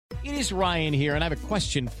It is Ryan here, and I have a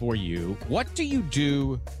question for you. What do you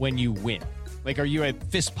do when you win? Like, are you a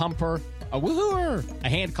fist pumper, a woohooer, a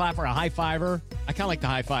hand clapper, a high fiver? I kind of like the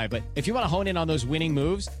high five, but if you want to hone in on those winning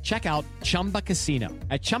moves, check out Chumba Casino.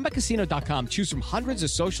 At ChumbaCasino.com, choose from hundreds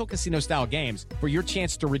of social casino-style games for your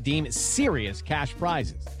chance to redeem serious cash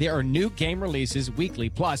prizes. There are new game releases weekly,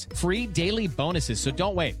 plus free daily bonuses. So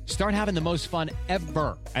don't wait. Start having the most fun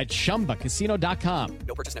ever at ChumbaCasino.com.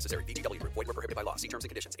 No purchase necessary. VGW Group. Void where prohibited by law. See terms and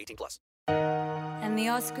conditions. 18+. And the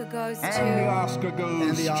Oscar goes to... And the Oscar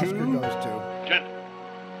goes to... Gentlemen,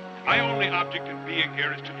 my only object in being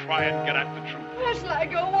here is to try and get at the truth. Where shall I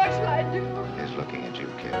go? What shall I do? He's looking at you,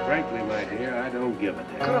 kid. Frankly, my dear, I don't give a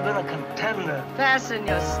damn. Could have been a contender. Fasten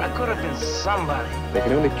your seat. I could have been somebody. They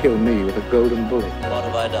can only kill me with a golden bullet. What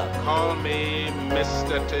have I done? Call me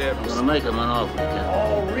Mr. Tibbs. I'm gonna make him an offer again.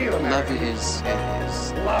 All real Love is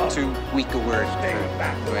too weak a word.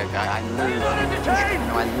 I loathe you.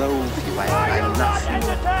 No, I loathe you. I love you.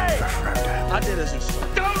 I did as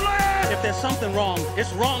instructed. Don't laugh! If there's something wrong,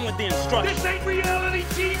 it's wrong with the instruction. This ain't reality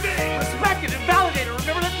TV! Respect it and validate it.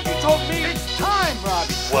 Remember that's what you told me? It's time,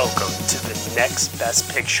 Robbie. Welcome to the Next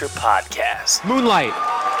Best Picture podcast. Moonlight,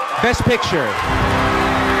 Best Picture.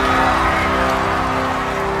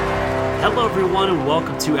 Hello, everyone, and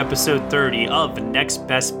welcome to episode 30 of the Next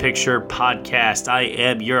Best Picture podcast. I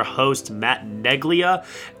am your host, Matt Neglia,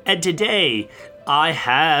 and today I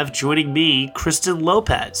have joining me Kristen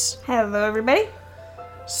Lopez. Hello, everybody.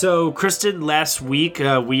 So, Kristen, last week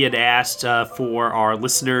we had asked for our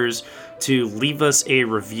listeners to leave us a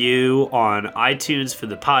review on iTunes for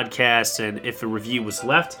the podcast, and if a review was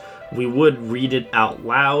left, we would read it out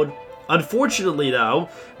loud. Unfortunately, though,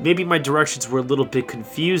 maybe my directions were a little bit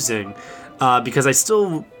confusing because I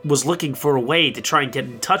still was looking for a way to try and get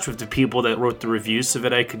in touch with the people that wrote the review so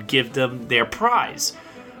that I could give them their prize.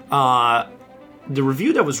 The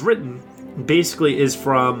review that was written basically is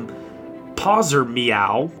from Pauser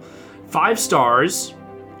Meow, 5 stars,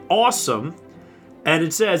 awesome, and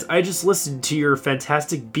it says, I just listened to your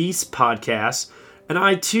Fantastic Beasts podcast, and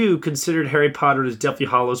I too considered Harry Potter and Deathly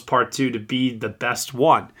Hallows Part 2 to be the best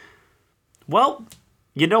one. Well,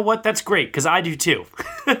 you know what? That's great, because I do too.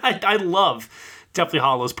 I love Deathly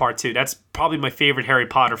Hallows Part 2. That's probably my favorite Harry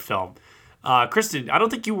Potter film. Kristen, I don't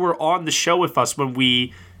think you were on the show with us when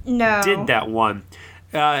we did that one.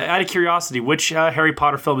 Out of curiosity, which Harry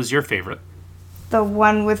Potter film is your favorite? The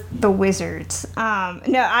one with the wizards.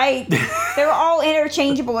 They're all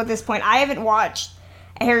interchangeable at this point. I haven't watched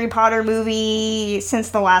a Harry Potter movie since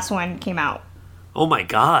the last one came out. Oh my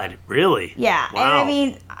God, really? Yeah, wow. And I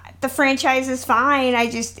mean, the franchise is fine.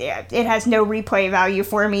 It has no replay value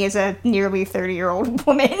for me as a nearly 30-year-old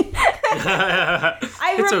woman. I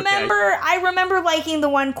remember liking the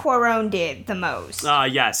one Cuarón did the most.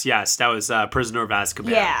 Yes, that was Prisoner of Azkaban.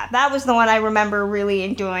 Yeah, that was the one I remember really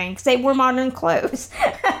enjoying because they wore modern clothes.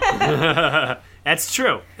 That's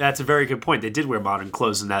true. That's a very good point. They did wear modern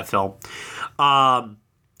clothes in that film.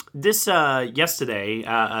 This yesterday,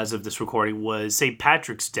 as of this recording, was St.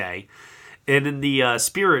 Patrick's Day, and in the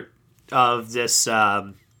spirit of this,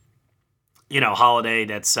 holiday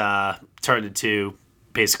that's turned into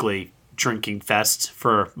basically drinking fest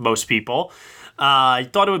for most people, I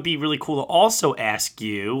thought it would be really cool to also ask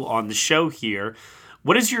you on the show here,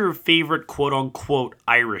 what is your favorite quote-unquote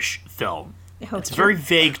Irish film? It's a very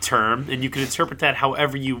vague term, and you can interpret that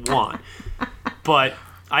however you want. But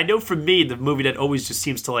I know for me, the movie that always just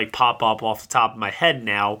seems to pop up off the top of my head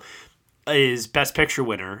now is Best Picture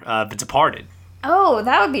winner, The Departed. Oh,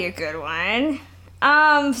 that would be a good one.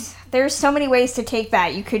 There's so many ways to take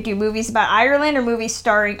that. You could do movies about Ireland or movies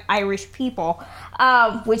starring Irish people,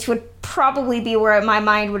 which would probably be where my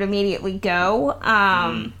mind would immediately go.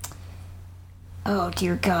 Oh,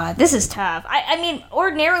 dear God. This is tough. I mean,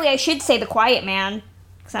 ordinarily I should say The Quiet Man,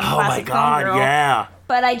 because I'm a classic film girl. Yeah.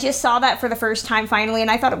 But I just saw that for the first time finally,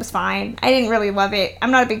 and I thought it was fine. I didn't really love it.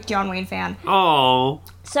 I'm not a big John Wayne fan. Oh.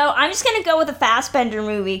 So I'm just going to go with a Fassbender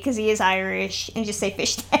movie, because he is Irish, and just say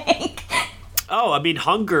Fish Tank. Oh, I mean,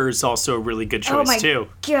 Hunger is also a really good choice, too.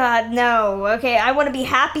 Oh, my God, no. Okay, I want to be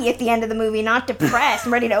happy at the end of the movie, not depressed.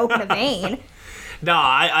 I'm ready to open a vein. No,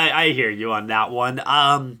 I hear you on that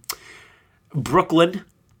one. Brooklyn.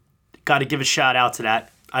 Got to give a shout out to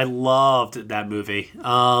that. I loved that movie.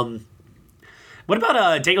 What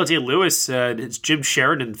about Daniel Day-Lewis? It's Jim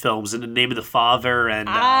Sheridan films, In the Name of the Father, and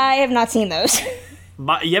I have not seen those.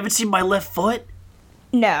 You haven't seen My Left Foot?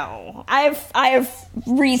 No, I have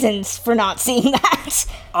reasons for not seeing that.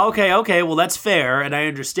 Okay, well that's fair, and I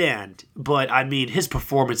understand. But I mean, his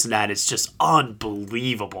performance in that is just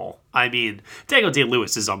unbelievable. I mean, Daniel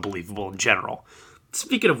Day-Lewis is unbelievable in general.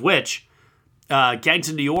 Speaking of which, Gangs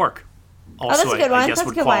of New York. Also, that's a good one. I guess That's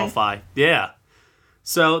would a good one. qualify. Yeah.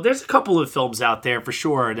 So there's a couple of films out there for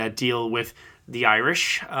sure that deal with the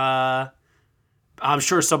Irish. I'm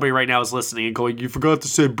sure somebody right now is listening and going, "You forgot to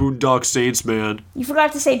say Boondock Saints, man." You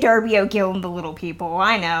forgot to say Darby O'Gill and the Little People.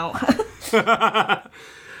 I know.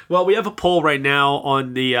 Well, we have a poll right now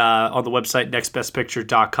on the website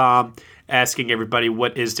nextbestpicture.com asking everybody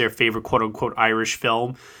what is their favorite quote-unquote Irish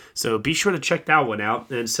film. So be sure to check that one out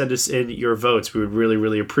and send us in your votes. We would really,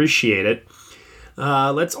 really appreciate it.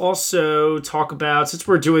 Let's also talk about, since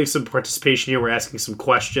we're doing some participation here, we're asking some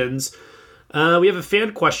questions. We have a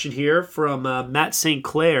fan question here from Matt St.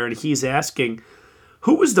 Clair, and he's asking,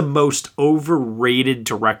 who was the most overrated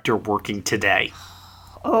director working today?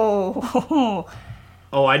 Oh,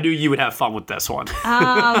 I knew you would have fun with this one.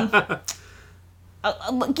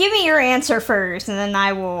 Give me your answer first, and then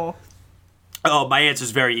I will... Oh, my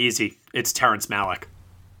answer's very easy. It's Terrence Malick.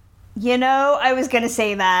 You know, I was going to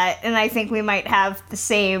say that, and I think we might have the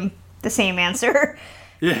same answer.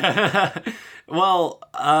 Yeah. Well,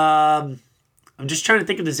 I'm just trying to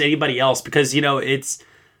think if there's anybody else, because, you know, it's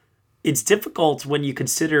difficult when you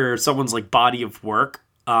consider someone's, like, body of work.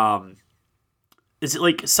 Is it,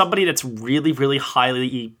 like, somebody that's really, really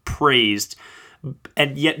highly praised,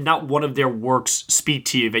 and yet not one of their works speak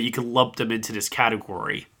to you that you can lump them into this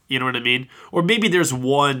category? You know what I mean? Or maybe there's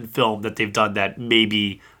one film that they've done that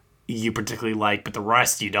maybe you particularly like, but the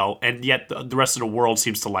rest you don't, and yet the rest of the world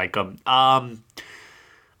seems to like them.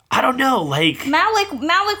 I don't know, like...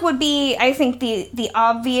 Malick would be, I think, the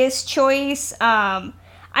obvious choice. I'm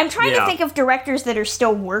trying to think of directors that are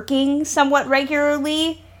still working somewhat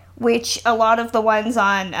regularly, which a lot of the ones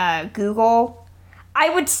on Google. I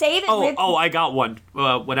would say that... I got one.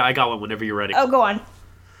 I got one whenever you're ready. Oh, go on.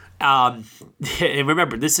 And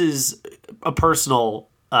remember, this is a personal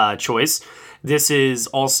choice. This is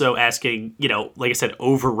also asking, you know, like I said,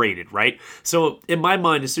 overrated, right? So in my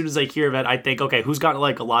mind, as soon as I hear that, I think, okay, who's got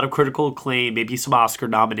like a lot of critical acclaim, maybe some Oscar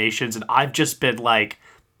nominations, and I've just been like,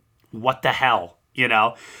 what the hell, you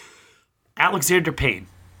know? Alexander Payne,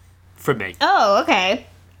 for me. Oh, okay.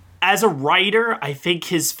 As a writer, I think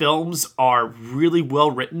his films are really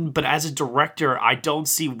well written, but as a director, I don't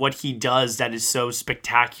see what he does that is so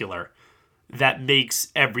spectacular that makes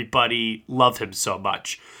everybody love him so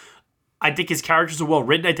much. I think his characters are well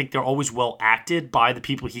written. I think they're always well acted by the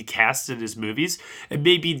people he casts in his movies. And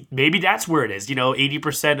maybe that's where it is. You know,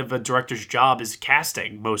 80% of a director's job is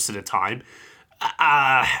casting most of the time.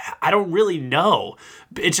 I don't really know.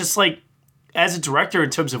 It's just like, as a director,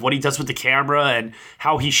 in terms of what he does with the camera and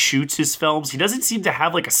how he shoots his films, he doesn't seem to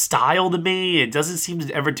have like a style to me. It doesn't seem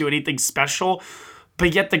to ever do anything special.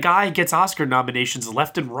 But yet the guy gets Oscar nominations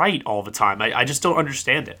left and right all the time. I just don't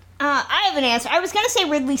understand it. I have an answer. I was going to say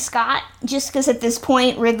Ridley Scott, just because at this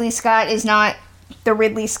point, Ridley Scott is not the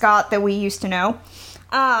Ridley Scott that we used to know.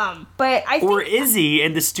 But I think... Or is he,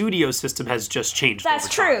 and the studio system has just changed. That's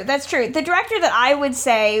true. That's true. The director that I would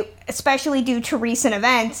say, especially due to recent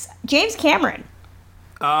events, James Cameron.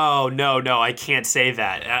 Oh, no, I can't say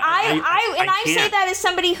that. I say that as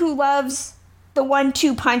somebody who loves the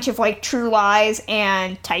 1-2 punch of like True Lies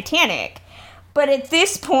and Titanic. But at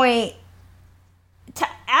this point,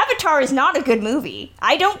 Avatar is not a good movie.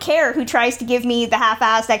 I don't care who tries to give me the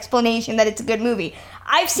half-assed explanation that it's a good movie.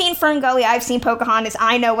 I've seen Ferngully, I've seen Pocahontas,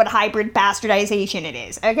 I know what hybrid bastardization it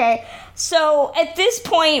is, okay? So, at this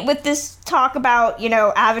point, with this talk about, you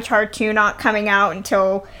know, Avatar 2 not coming out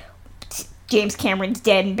until James Cameron's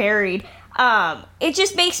dead and buried, it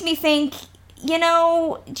just makes me think, you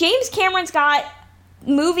know, James Cameron's got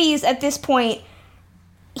movies at this point.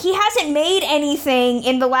 He hasn't made anything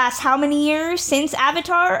in the last how many years since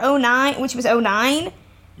Avatar 09, which was 09?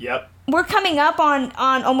 Yep. We're coming up on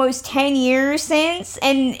almost 10 years since,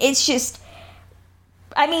 and it's just,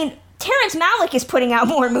 I mean, Terrence Malick is putting out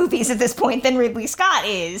more movies at this point than Ridley Scott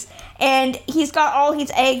is, and he's got all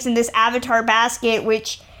his eggs in this Avatar basket,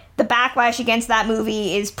 which the backlash against that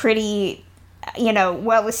movie is pretty, you know,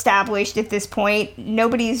 well established at this point.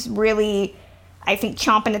 Nobody's really, I think,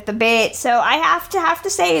 chomping at the bit, so I have to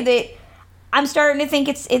say that I'm starting to think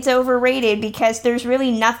it's overrated, because there's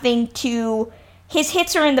really nothing to... His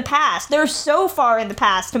hits are in the past. They're so far in the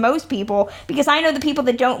past to most people, because I know the people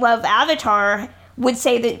that don't love Avatar would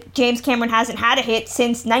say that James Cameron hasn't had a hit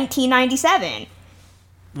since 1997.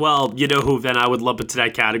 Well, you know who then I would lump into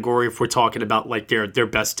that category if we're talking about like their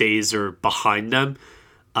best days are behind them?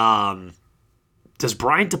 Does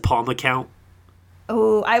Brian De Palma count?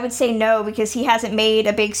 Oh, I would say no, because he hasn't made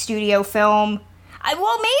a big studio film.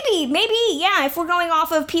 Maybe, yeah, if we're going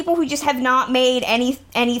off of people who just have not made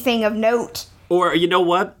anything of note. Or, you know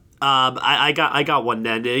what? I got one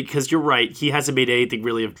then, because you're right. He hasn't made anything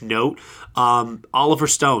really of note. Oliver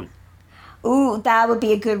Stone. Ooh, that would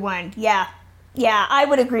be a good one. Yeah. Yeah, I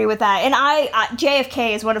would agree with that. And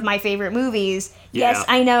JFK is one of my favorite movies. Yeah. Yes,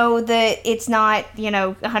 I know that it's not,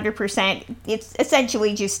 100%. It's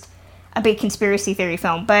essentially just a big conspiracy theory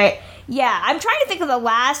film. But yeah, I'm trying to think of the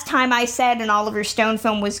last time I said an Oliver Stone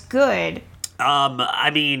film was good.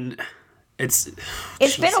 I mean, it's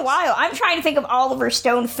been a while. I'm trying to think of Oliver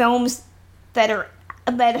Stone films that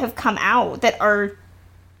have come out that are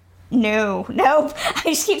no. I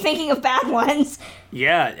just keep thinking of bad ones.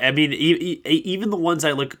 Yeah, I mean, even the ones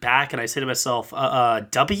I look back and I say to myself,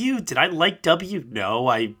 W? Did I like W? No,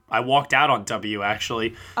 I walked out on W,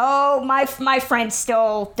 actually. Oh, my friends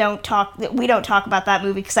still don't talk. We don't talk about that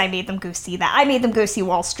movie because I made them go see that. I made them go see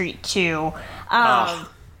Wall Street too.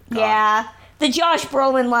 Yeah. The Josh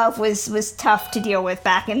Brolin love was tough to deal with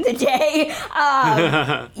back in the day.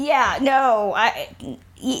 Yeah, no.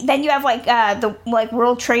 Then you have the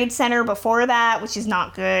World Trade Center before that, which is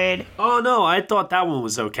not good. Oh no, I thought that one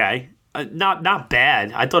was okay. Not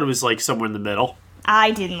bad. I thought it was somewhere in the middle.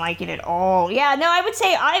 I didn't like it at all. Yeah, no, I would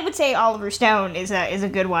say Oliver Stone is a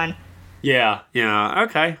good one. Yeah.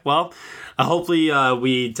 Okay. Well, hopefully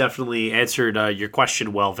we definitely answered your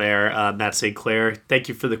question well there, Matt St. Clair. Thank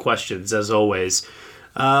you for the questions, as always.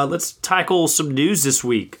 Let's tackle some news this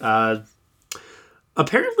week. Apparently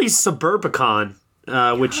Suburbicon,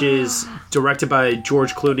 which is directed by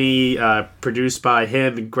George Clooney, produced by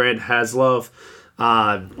him and Grant Heslov.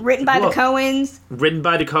 Written by the Coens. Written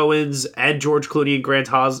by the Coens and George Clooney and Grant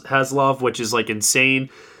Heslov, which is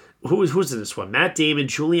insane. Who's in this one? Matt Damon,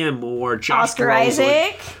 Julianne Moore, Josh Oscar Brolin.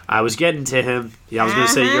 Isaac. I was getting to him. Yeah, I was going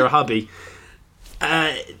to say you're a hubby.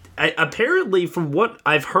 Apparently, from what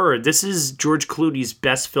I've heard, this is George Clooney's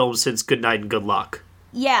best film since Good Night and Good Luck.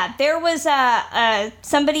 Yeah, there was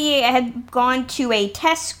somebody had gone to a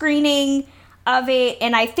test screening of it,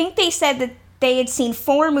 and I think they said that they had seen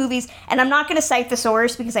 4 movies, and I'm not going to cite the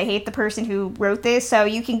source because I hate the person who wrote this, so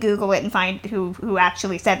you can Google it and find who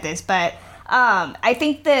actually said this, but I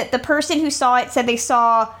think that the person who saw it said they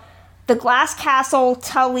saw The Glass Castle,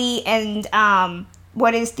 Tully, and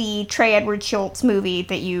what is the Trey Edward Schultz movie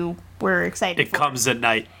that you were excited for? It Comes at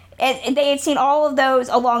Night. And they had seen all of those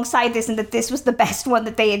alongside this, and that this was the best one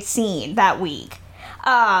that they had seen that week.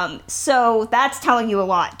 So that's telling you a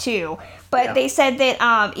lot too. But they said that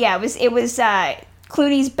it was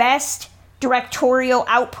Clooney's best directorial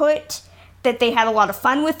output. That they had a lot of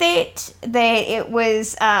fun with it. That it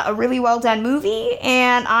was a really well done movie,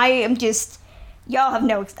 and I am just. Y'all have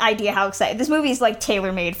no idea how excited. This movie is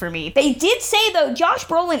tailor made for me. They did say though Josh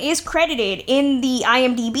Brolin is credited in the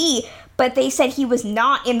IMDb. But they said he was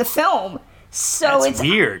not in the film. So it's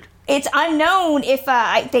weird. It's unknown if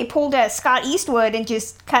they pulled a Scott Eastwood and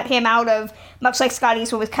just cut him out of, much like Scott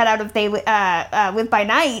Eastwood was cut out of Live by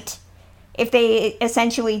Night, if they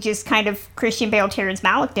essentially just kind of Christian Bale, Terrence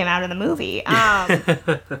Malick'd him out of the movie.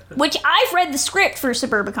 Which I've read the script for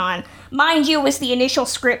Suburbicon. Mind you, it was the initial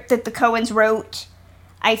script that the Coens wrote.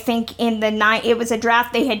 I think it was a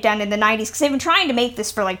draft they had done in the 90s, because they've been trying to make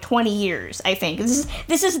this for 20 years, I think.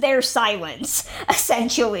 This is their silence,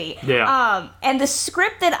 essentially. Yeah. And the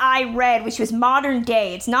script that I read, which was modern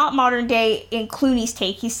day, it's not modern day in Clooney's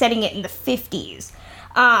take, he's setting it in the 50s,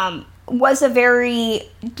 was a very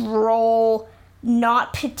droll,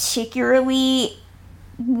 not particularly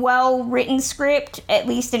well-written script, at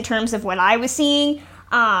least in terms of what I was seeing.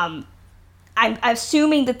 I'm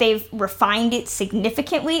assuming that they've refined it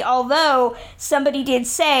significantly, although somebody did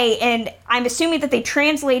say, and I'm assuming that they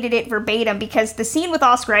translated it verbatim, because the scene with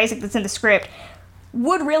Oscar Isaac that's in the script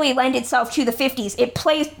would really lend itself to the 50s. It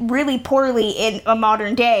plays really poorly in a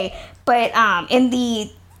modern day, but in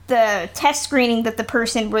the test screening that the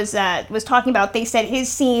person was talking about, they said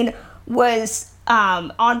his scene was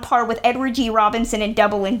on par with Edward G. Robinson in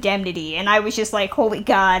Double Indemnity, and I was just like, holy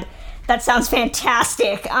God, that sounds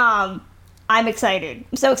fantastic. I'm excited.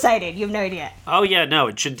 I'm so excited. You have no idea. Oh, yeah, no,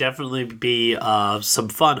 it should definitely be some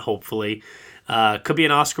fun, hopefully. Could be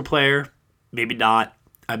an Oscar player, maybe not.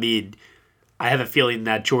 I mean, I have a feeling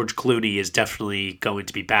that George Clooney is definitely going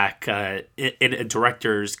to be back in a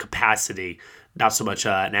director's capacity, not so much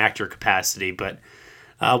an actor capacity, but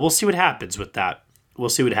we'll see what happens with that. We'll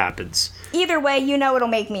see what happens. Either way, it'll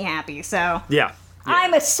make me happy, so. Yeah.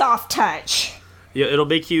 I'm a soft touch. Yeah, it'll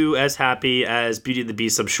make you as happy as Beauty and the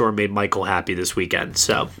Beast, I'm sure, made Michael happy this weekend.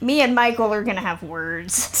 So me and Michael are going to have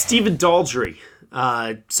words. Stephen Daldry,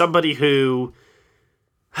 somebody who,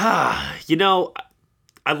 I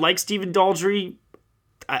like Stephen Daldry,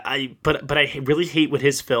 but I really hate when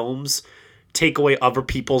his films take away other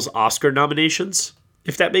people's Oscar nominations.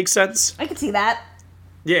 if that makes sense. I could see that.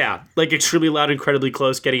 Yeah, like Extremely Loud, Incredibly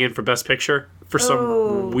Close getting in for Best Picture for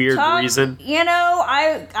some weird reason. You know,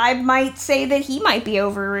 I might say that he might be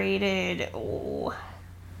overrated. Oh.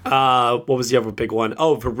 What was the other big one?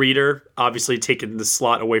 Oh, The Reader, obviously taking the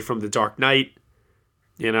slot away from The Dark Knight.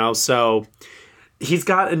 You know, so he's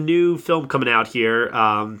got a new film coming out here.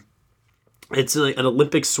 It's an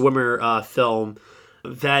Olympic swimmer film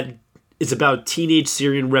that is about a teenage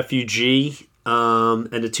Syrian refugee.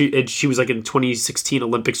 And she was like a 2016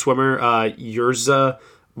 Olympic swimmer, Yurza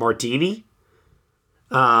Mardini.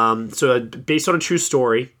 So based on a true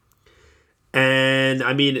story. And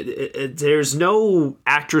I mean, there's no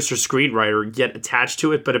actress or screenwriter yet attached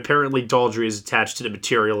to it, but apparently Daldry is attached to the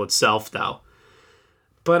material itself, though.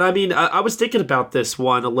 But I mean, I was thinking about this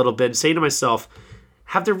one a little bit and saying to myself,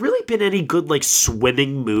 have there really been any good, like,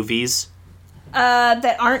 swimming movies?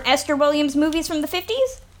 That aren't Esther Williams movies from the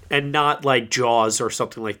 50s? And not, like, Jaws or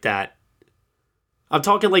something like that. I'm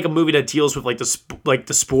talking, like, a movie that deals with, like,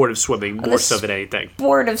 the sport of swimming more so than anything.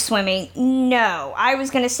 Sport of swimming? No. I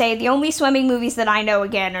was going to say the only swimming movies that I know,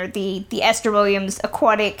 again, are the Esther Williams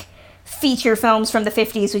aquatic feature films from the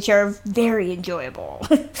 50s, which are very enjoyable.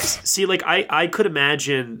 See, like, I could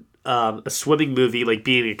imagine a swimming movie, like,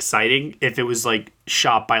 being exciting if it was, like,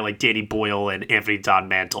 shot by, like, Danny Boyle and Anthony Don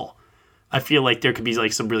Mantle. I feel like there could be,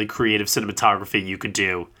 like, some really creative cinematography you could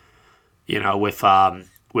do, you know, with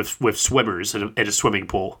swimmers in a swimming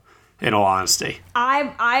pool, in all honesty.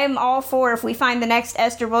 I'm all for, if we find the next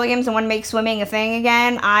Esther Williams and want to make swimming a thing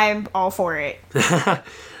again, I'm all for it.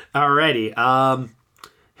 Alrighty.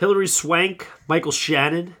 Hilary Swank, Michael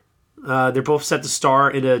Shannon. They're both set to star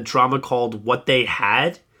in a drama called What They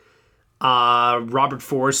Had. Robert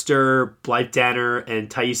Forster, Blythe Danner, and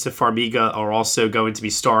Taissa Farmiga are also going to be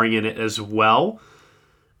starring in it as well.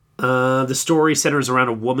 The story centers around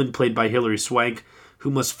a woman played by Hilary Swank who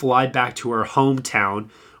must fly back to her hometown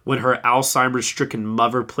when her Alzheimer's-stricken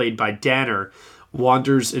mother, played by Danner,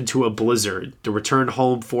 wanders into a blizzard. The return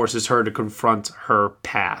home forces her to confront her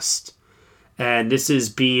past. And this is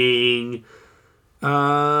being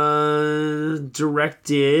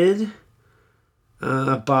directed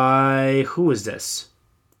by, who is this?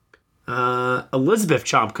 Elizabeth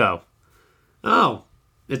Chomko. Oh,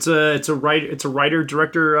 it's a writer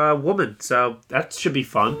director woman, so that should be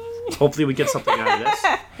fun. Hopefully we get something out of this.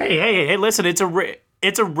 Hey! Listen, it's a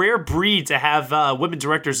rare breed to have women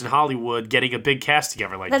directors in Hollywood getting a big cast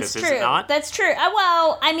together like this. Is it not? That's true.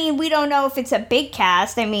 Well, I mean, we don't know if it's a big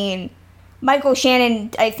cast. I mean, Michael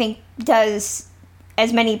Shannon, I think, does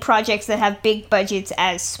as many projects that have big budgets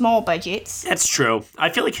as small budgets. That's true. I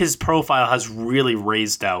feel like his profile has really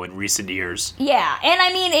raised, though, in recent years. Yeah, and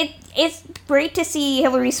I mean, it's great to see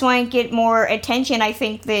Hilary Swank get more attention. I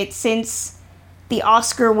think that since the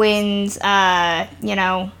Oscar wins, you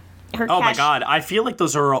know, her my God, I feel like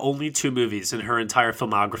those are her only two movies in her entire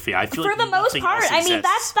filmography. I feel for like the most part, I mean,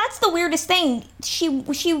 that's the weirdest thing. She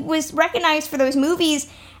was recognized for those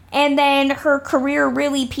movies, and then her career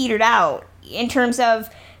really petered out in terms of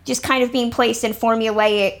just kind of being placed in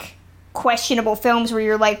formulaic, questionable films where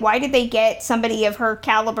you're like, why did they get somebody of her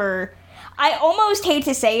caliber? I almost hate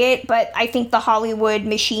to say it, but I think the Hollywood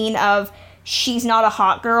machine of she's not a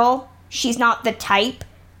hot girl, she's not the type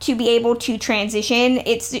to be able to transition,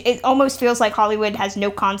 it almost feels like Hollywood has no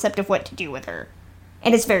concept of what to do with her.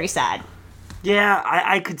 And it's very sad. Yeah,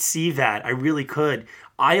 I could see that. I really could.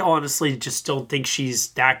 I honestly just don't think she's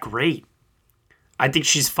that great. I think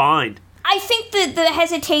she's fine. I think that the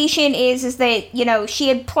hesitation is that, you know, she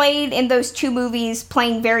had played in those two movies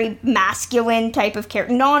playing very masculine type of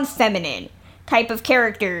character, non-feminine type of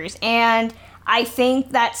characters. And I think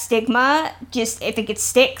that stigma I think it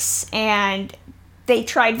sticks, and they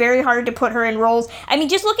tried very hard to put her in roles. I mean,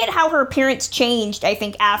 just look at how her appearance changed, I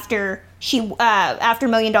think, after $1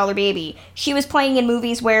 Million Baby. She was playing in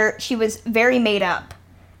movies where she was very made up,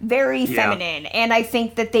 very feminine. And I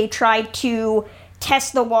think that they tried to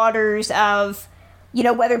test the waters of, you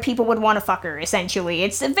know, whether people would want to fuck her, essentially.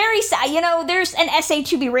 It's a very sad, you know, there's an essay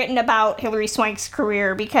to be written about Hilary Swank's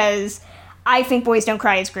career, because I think Boys Don't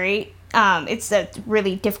Cry is great. It's a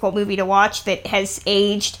really difficult movie to watch that has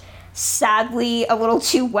aged, sadly, a little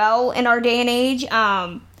too well in our day and age.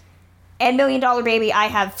 And $1 Million Baby, I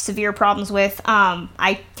have severe problems with.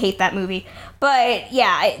 I hate that movie. But,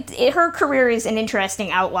 yeah, her career is an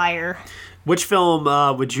interesting outlier. Which film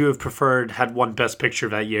would you have preferred had won Best Picture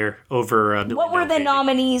that year over $1 Million? What were the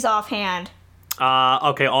nominees offhand?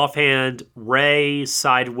 Okay, offhand, Ray,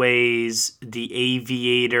 Sideways, The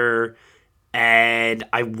Aviator, and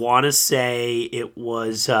I want to say it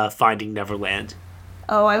was Finding Neverland.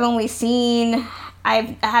 Oh, I've only seen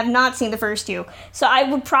I have not seen the first two. So I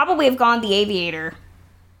would probably have gone The Aviator.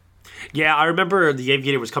 Yeah, I remember The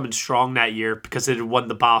Aviator was coming strong that year because it had won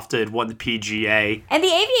the BAFTA, it had won the PGA. And The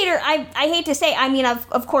Aviator, I hate to say, I mean,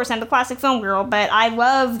 of course, I'm the classic film girl, but I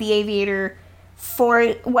love The Aviator for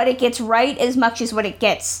what it gets right as much as what it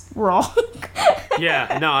gets wrong.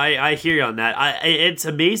 Yeah, no, I hear you on that. It's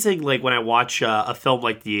amazing, like, when I watch a film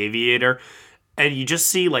like The Aviator, and you just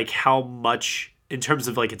see, like, how much, in terms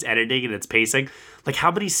of, like, its editing and its pacing, like, how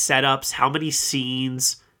many setups, how many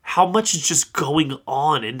scenes, how much is just going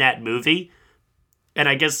on in that movie. And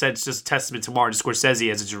I guess that's just a testament to Martin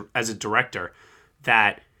Scorsese as a director,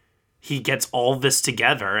 that he gets all this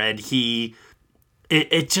together, and it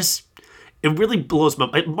really blows my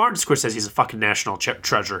mind. Martin Scorsese is a fucking national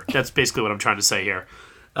treasure. That's basically what I'm trying to say here.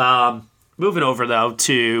 Moving over, though,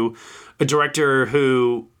 to a director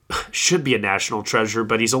who should be a national treasure,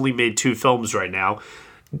 but he's only made 2 films right now.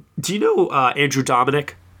 Do you know Andrew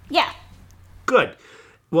Dominik? Yeah. Good.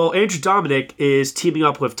 Well, Andrew Dominik is teaming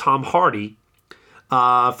up with Tom Hardy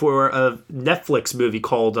for a Netflix movie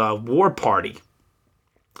called War Party.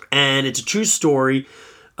 And it's a true story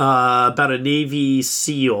about a Navy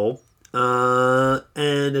SEAL.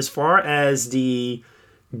 And as far as the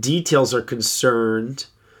details are concerned,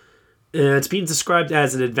 it's being described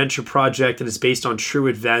as an adventure project and is based on true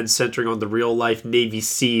events centering on the real-life Navy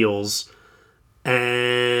SEALs.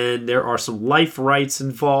 And there are some life rights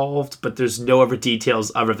involved, but there's no other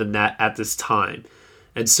details other than that at this time.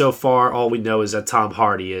 And so far, all we know is that Tom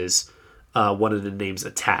Hardy is one of the names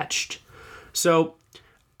attached. So,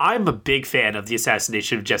 I'm a big fan of The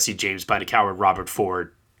Assassination of Jesse James by the coward Robert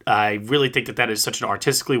Ford. I really think that is such an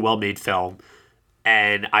artistically well-made film,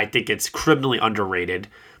 and I think it's criminally underrated.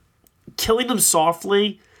 Killing Them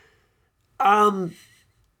Softly, I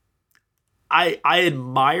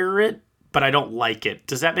admire it, but I don't like it.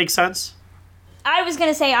 Does that make sense? I was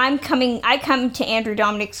gonna say I come to Andrew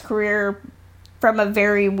Dominik's career from a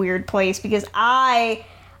very weird place because I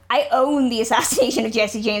own The Assassination of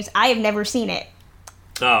Jesse James. I have never seen it.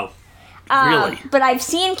 Oh, really? But I've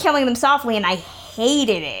seen Killing Them Softly, and I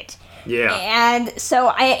hated it. Yeah. And so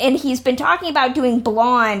and he's been talking about doing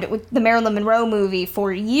Blonde with the Marilyn Monroe movie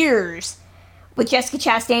for years with Jessica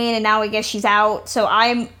Chastain, and now I guess she's out. So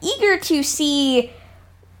I'm eager to see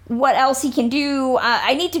what else he can do.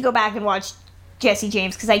 I need to go back and watch Jesse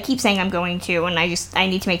James because I keep saying I'm going to, and I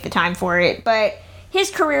need to make the time for it. But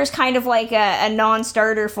his career is kind of like a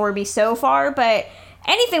non-starter for me so far, but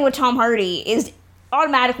anything with Tom Hardy is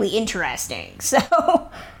automatically interesting. So,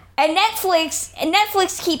 and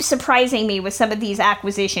Netflix keeps surprising me with some of these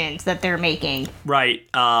acquisitions that they're making. Right.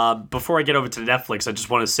 Before I get over to Netflix, I just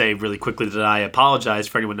want to say really quickly that I apologize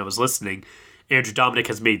for anyone that was listening. Andrew Dominik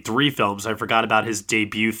has made 3 films. I forgot about his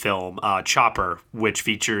debut film, Chopper, which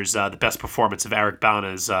features the best performance of Eric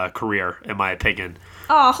Bana's career, in my opinion.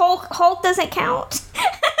 Oh, Hulk doesn't count?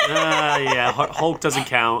 Yeah, Hulk doesn't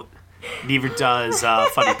count. Neither does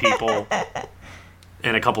Funny People.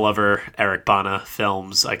 And a couple other Eric Bana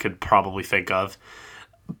films I could probably think of.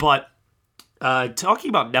 But talking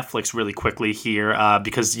about Netflix really quickly here,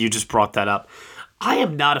 because you just brought that up, I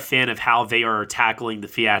am not a fan of how they are tackling the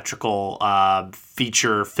theatrical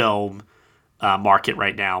feature film market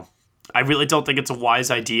right now. I really don't think it's a wise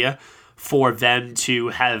idea for them to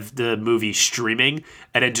have the movie streaming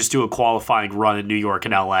and then just do a qualifying run in New York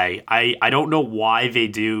and LA. I don't know why they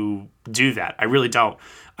do that. I really don't.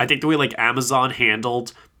 I think the way like Amazon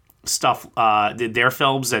handled stuff, their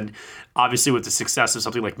films, and obviously with the success of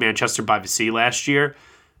something like Manchester by the Sea last year,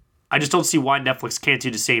 I just don't see why Netflix can't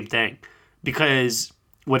do the same thing. Because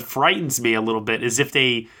what frightens me a little bit is if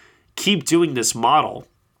they keep doing this model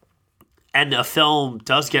and a film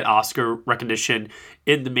does get Oscar recognition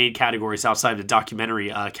in the main categories outside of the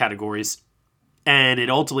documentary categories, and it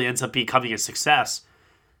ultimately ends up becoming a success,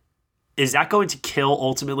 is that going to kill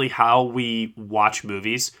ultimately how we watch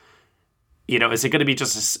movies? You know, is it going to be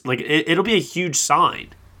just it'll be a huge sign.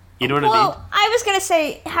 You know what I mean? Well, I was going to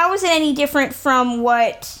say, how is it any different from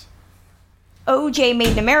what OJ Made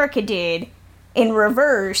in America did in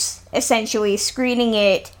reverse, essentially screening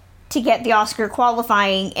it to get the Oscar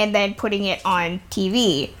qualifying and then putting it on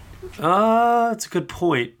TV? That's a good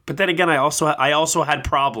point. But then again, I also had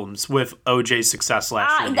problems with OJ's success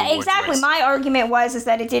last year. Exactly. My argument is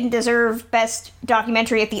that it didn't deserve Best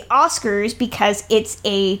Documentary at the Oscars because it's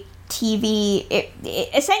a TV.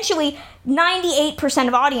 Essentially, 98%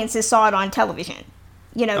 of audiences saw it on television.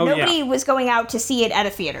 You know, nobody was going out to see it at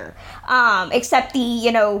a theater, except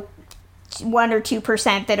the 1 or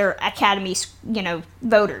 2% that are Academy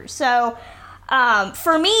voters. So.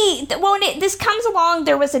 For me, when this comes along,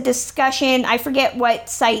 there was a discussion, I forget what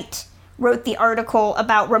site wrote the article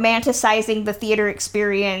about romanticizing the theater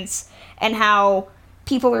experience and how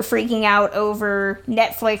people are freaking out over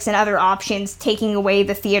Netflix and other options taking away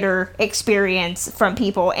the theater experience from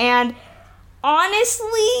people. And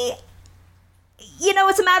honestly,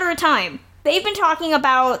 it's a matter of time. They've been talking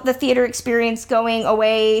about the theater experience going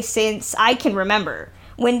away since I can remember,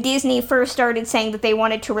 when Disney first started saying that they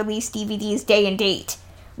wanted to release DVDs day and date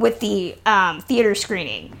with the theater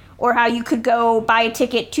screening, or how you could go buy a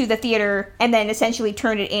ticket to the theater and then essentially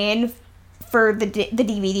turn it in for the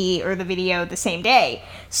DVD or the video the same day.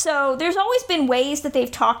 So there's always been ways that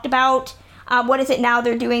they've talked about. What is it now?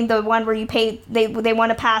 They're doing the one where you pay, they want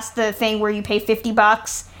to pass the thing where you pay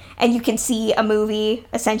 $50 and you can see a movie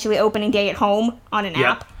essentially opening day at home on an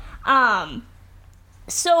app.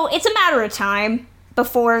 So it's a matter of time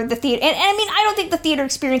before the theater, and I mean, I don't think the theater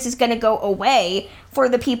experience is going to go away for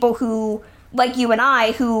the people who, like you and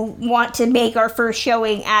I, who want to make our first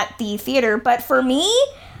showing at the theater. But for me,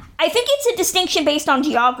 I think it's a distinction based on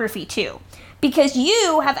geography too, because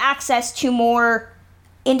you have access to more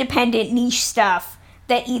independent niche stuff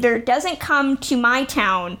that either doesn't come to my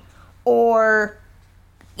town or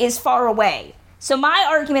is far away. So my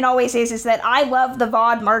argument always is that I love the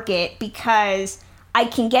VOD market because I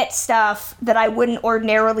can get stuff that I wouldn't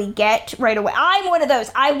ordinarily get right away. I'm one of those.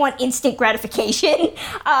 I want instant gratification.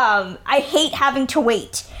 I hate having to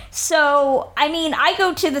wait. So, I mean, I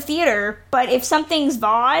go to the theater, but if something's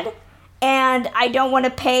VOD and I don't want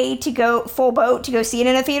to pay to go full boat to go see it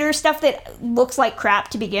in a theater, stuff that looks like crap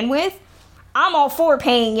to begin with, I'm all for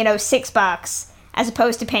paying, $6 as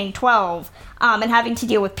opposed to paying $12 and having to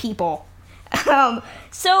deal with people.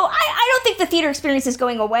 So I don't think the theater experience is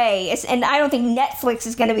going away, and I don't think Netflix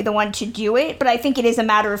is going to be the one to do it, but I think it is a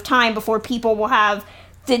matter of time before people will have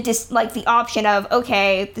the option of,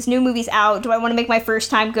 okay, this new movie's out, do I want to make my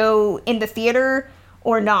first time go in the theater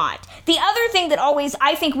or not? The other thing that always,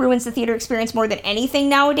 I think, ruins the theater experience more than anything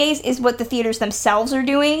nowadays is what the theaters themselves are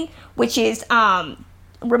doing, which is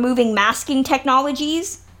removing masking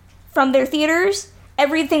technologies from their theaters.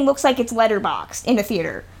 Everything looks like it's letterboxed in a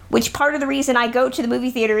theater, which part of the reason I go to the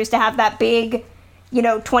movie theater is to have that big,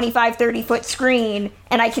 25, 30-foot screen,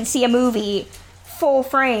 and I can see a movie full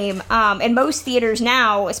frame. And most theaters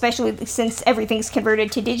now, especially since everything's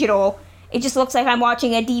converted to digital, it just looks like I'm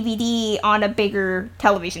watching a DVD on a bigger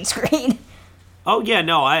television screen. Oh, yeah,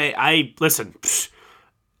 no, I listen,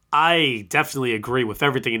 I definitely agree with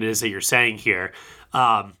everything it is that you're saying here.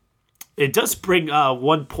 It does bring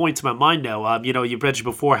one point to my mind, though. You mentioned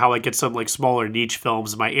before how I get some smaller niche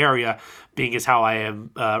films in my area, being as how I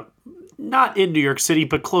am not in New York City,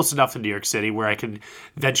 but close enough to New York City where I can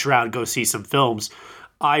venture out and go see some films.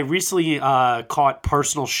 I recently caught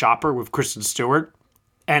Personal Shopper with Kristen Stewart,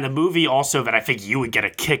 and a movie also that I think you would get a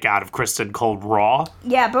kick out of, Kristen, called Raw.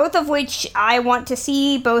 Yeah, both of which I want to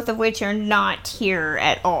see, both of which are not here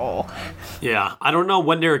at all. Yeah, I don't know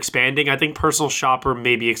when they're expanding. I think Personal Shopper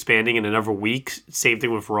may be expanding in another week. Same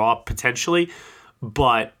thing with Raw, potentially.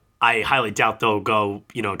 But I highly doubt they'll go,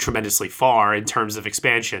 tremendously far in terms of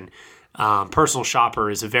expansion. Personal Shopper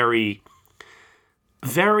is a very,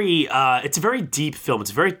 it's a very deep film.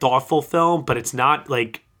 It's a very thoughtful film, but it's not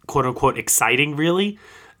quote-unquote exciting, really.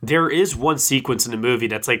 There is one sequence in the movie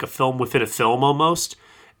that's like a film within a film almost,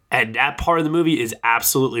 and that part of the movie is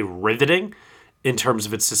absolutely riveting in terms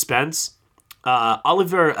of its suspense.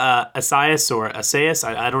 Oliver Assayas,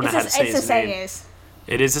 I don't know how to say his name.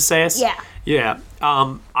 It is Assayas? Yeah. Yeah.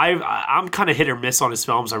 I'm kind of hit or miss on his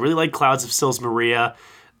films. I really like Clouds of Sils Maria.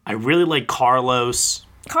 I really like Carlos.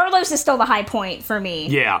 Carlos is still the high point for me.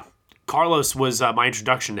 Yeah. Carlos was my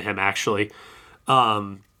introduction to him, actually.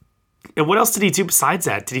 And what else did he do besides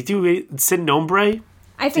that? Did he do Sin Nombre?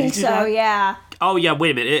 I think so, yeah. Oh, yeah,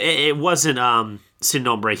 wait a minute. It wasn't Sin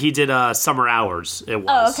Nombre. He did Summer Hours. It was.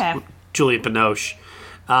 Oh, okay. Juliette Binoche.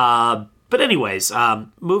 But anyways,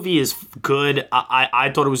 movie is good.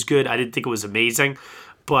 I thought it was good. I didn't think it was amazing.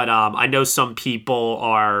 But I know some people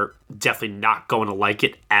are definitely not going to like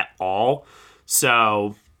it at all.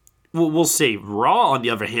 So we'll see. Raw, on the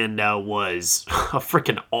other hand, though, was a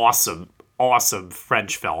freaking awesome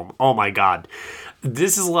French film. Oh my god.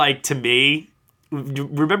 This is to me,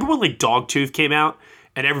 remember when Dogtooth came out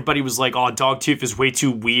and everybody was like, oh, Dogtooth is way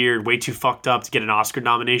too weird, way too fucked up to get an Oscar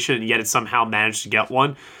nomination, and yet it somehow managed to get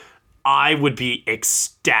one? I would be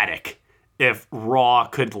ecstatic if Raw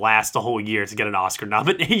could last the whole year to get an Oscar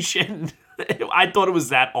nomination. I thought it was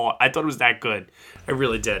that good. I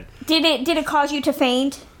really did. Did it cause you to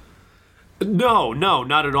faint? No,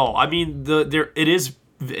 not at all. I mean, it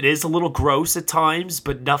is a little gross at times,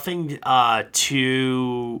 but nothing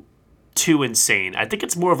too too insane. I think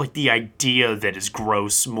it's more of like the idea that is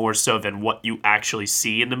gross more so than what you actually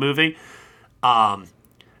see in the movie.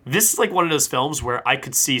 This is like one of those films where I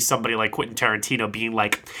could see somebody like Quentin Tarantino being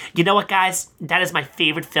like, you know what, guys, that is my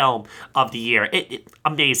favorite film of the year. It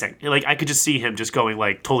amazing. Like, I could just see him just going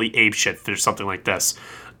like totally apeshit for something like this.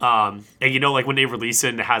 And you know, like when they release it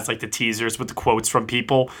and it has like the teasers with the quotes from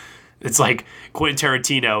people, it's like Quentin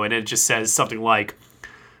Tarantino and it just says something like,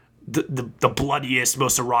 the bloodiest,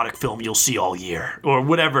 most erotic film you'll see all year, or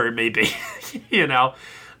whatever it may be, you know?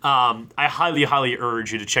 I highly, highly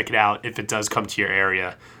urge you to check it out if it does come to your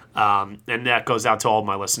area. And that goes out to all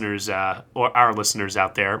my listeners, or our listeners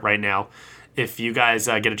out there right now. If you guys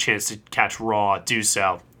get a chance to catch Raw, do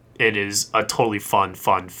so. It is a totally fun,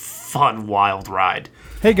 wild ride.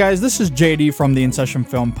 Hey guys, this is JD from the In Session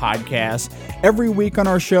Film Podcast. Every week on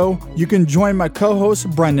our show, you can join my co-host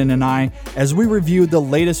Brendan and I as we review the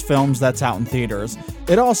latest films that's out in theaters.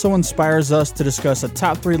 It also inspires us to discuss a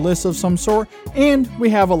top 3 list of some sort, and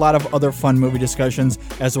we have a lot of other fun movie discussions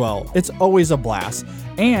as well. It's always a blast.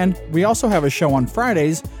 And we also have a show on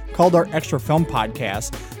Fridays called our Extra Film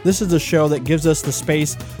Podcast. This is a show that gives us the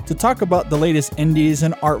space to talk about the latest indies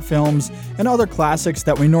and art films and other classics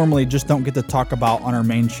that we normally just don't get to talk about on our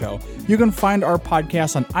main show. You can find our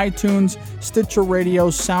podcast on iTunes, Stitcher Radio,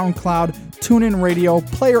 SoundCloud, TuneIn Radio,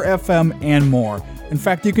 Player FM, and more. In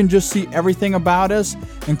fact, you can just see everything about us,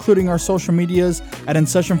 including our social medias, at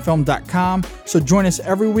InSessionFilm.com. So join us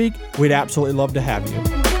every week. We'd absolutely love to have you.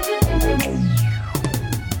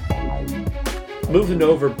 Moving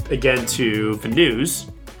over again to the news.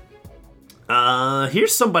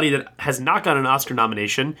 Here's somebody that has not got an Oscar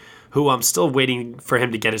nomination, who I'm still waiting for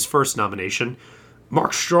him to get his first nomination.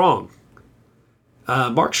 Mark Strong.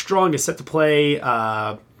 Mark Strong is set to play,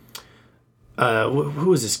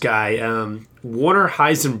 who is this guy? Werner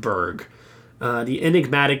Heisenberg, the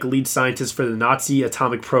enigmatic lead scientist for the Nazi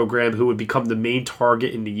atomic program who would become the main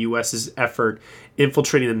target in the U.S.'s effort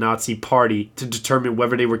infiltrating the Nazi party to determine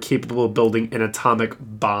whether they were capable of building an atomic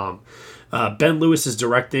bomb. Ben Lewis is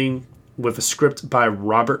directing with a script by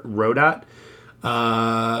Robert Rodat.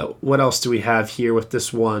 What else do we have here with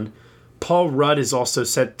this one? Paul Rudd is also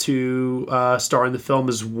set to star in the film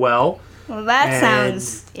as well. Well, that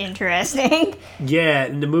sounds interesting. Yeah,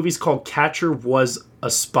 and the movie's called Catcher Was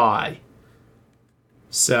a Spy.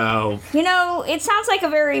 So... You know, it sounds like a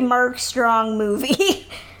very Mark Strong movie.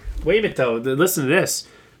 Wait a minute, though. Listen to this.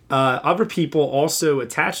 Other people also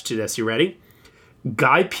attached to this. You ready?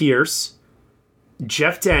 Guy Pearce,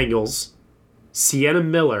 Jeff Daniels, Sienna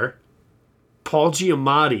Miller, Paul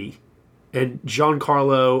Giamatti, and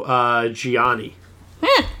Giancarlo Gianni.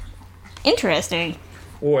 Interesting.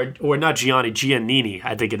 Or not Gianni, Giannini,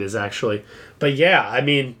 I think it is actually. But yeah, I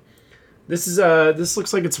mean, this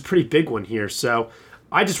looks like it's a pretty big one here. So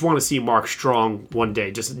I just want to see Mark Strong one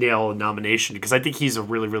day just nail a nomination because I think he's a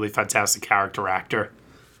really, really fantastic character actor.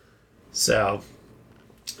 So,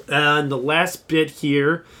 and the last bit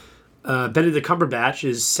here, Benedict Cumberbatch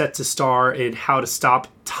is set to star in How to Stop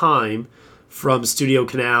Time from Studio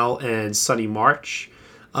Canal and Sonny March.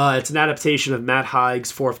 It's an adaptation of Matt Haig's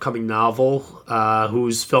forthcoming novel,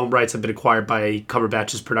 whose film rights have been acquired by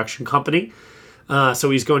Cumberbatch's production company. So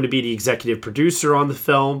he's going to be the executive producer on the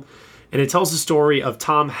film. And it tells the story of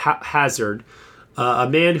Tom Hazard, a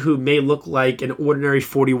man who may look like an ordinary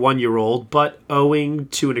 41-year-old, but owing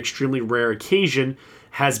to an extremely rare occasion,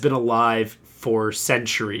 has been alive for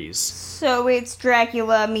centuries. So it's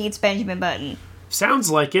Dracula meets Benjamin Button. Sounds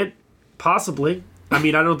like it. Possibly. I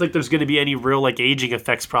mean, I don't think there's going to be any real like aging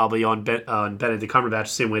effects probably on Benedict Cumberbatch the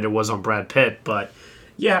same way there was on Brad Pitt, but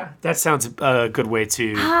yeah, that sounds a good way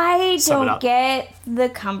to I sum it don't up. get the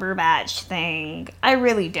Cumberbatch thing. I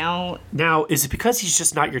really don't. Now, is it because he's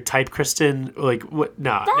just not your type, Kristen? Like, what?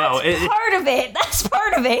 No, That's part of it. That's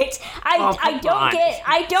part of it. I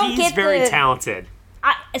don't He's get very talented.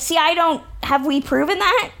 Have we proven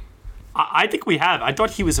that? I think we have. I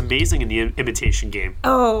thought he was amazing in the Imitation Game.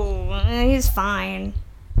 Oh, he's fine.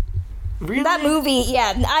 Really? That movie,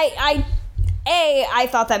 yeah. I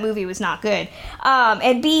thought that movie was not good.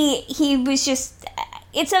 And B, he was just...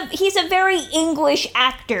 He's a very English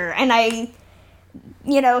actor, and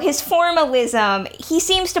his formalism, he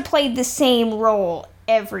seems to play the same role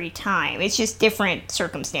every time. It's just different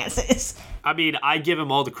circumstances. I mean, I give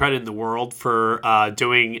him all the credit in the world for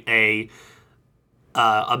doing a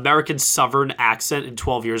American Southern accent in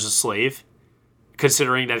 12 Years a Slave,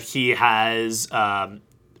 considering that he has,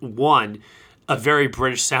 one, a very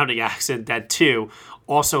British sounding accent that, two,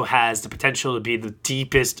 also has the potential to be the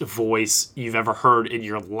deepest voice you've ever heard in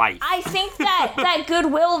your life. I think that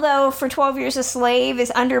goodwill, though, for 12 Years a Slave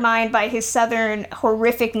is undermined by his southern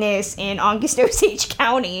horrificness in August Osage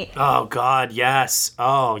County. Oh, God, yes.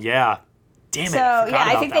 Oh, yeah. Damn it. So,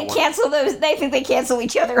 I think they cancel those. They think they cancel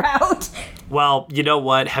each other out. Well, you know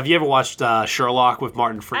what? Have you ever watched Sherlock with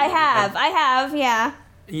Martin Freeman? I have, yeah.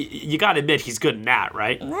 You gotta admit he's good in that,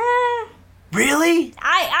 right? Nah. Really?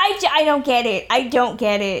 I don't get it. I don't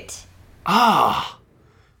get it. Ah,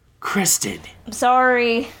 Kristen. I'm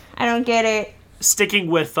sorry. I don't get it. Sticking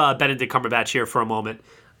with Benedict Cumberbatch here for a moment.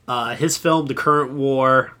 His film, The Current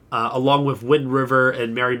War, along with Wind River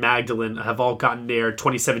and Mary Magdalene, have all gotten their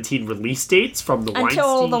 2017 release dates from the Weinstein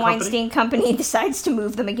Company. Until the Weinstein Company decides to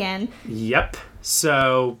move them again. Yep.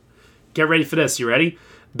 So, get ready for this. You ready?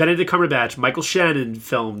 Benedict Cumberbatch, Michael Shannon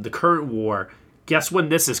film, The Current War. Guess when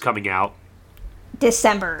this is coming out?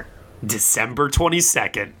 December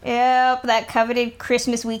 22nd. Yep, that coveted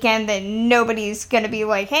Christmas weekend that nobody's gonna be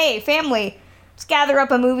like, hey, family, let's gather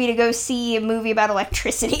up a movie to go see a movie about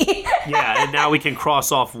electricity. Yeah, and now we can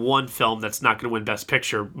cross off one film that's not going to win Best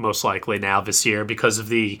Picture, most likely now this year, because of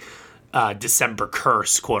the December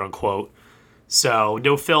curse, quote unquote. So,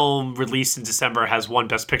 no film released in December has won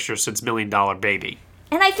Best Picture since $1 Million Baby.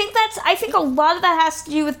 And I think a lot of that has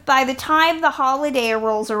to do with by the time the holiday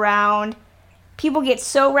rolls around, people get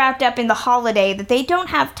so wrapped up in the holiday that they don't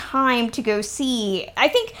have time to go see. I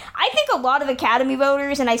think a lot of Academy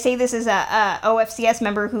voters, and I say this as a OFCS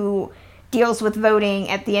member who deals with voting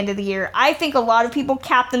at the end of the year, I think a lot of people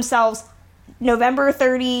cap themselves November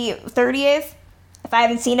 30th. If I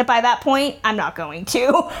haven't seen it by that point, I'm not going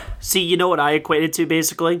to. See, you know what I equated to,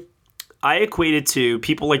 basically? I equated to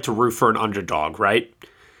people like to root for an underdog, right?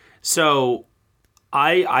 So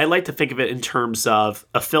I like to think of it in terms of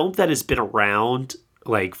a film that has been around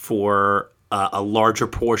like for a larger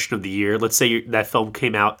portion of the year. Let's say that film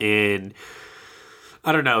came out in,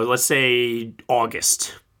 I don't know, let's say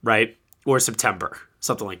August, right? Or September,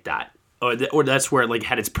 something like that. Or that's where it like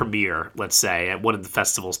had its premiere, let's say, at one of the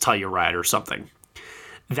festivals, Telluride or something.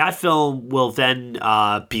 That film will then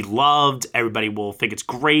be loved. Everybody will think it's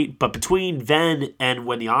great. But between then and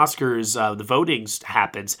when the Oscars, the voting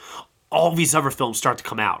happens, all these other films start to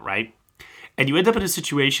come out, right? And you end up in a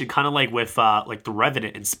situation kind of like with like The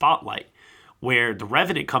Revenant and Spotlight, where The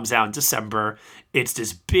Revenant comes out in December. It's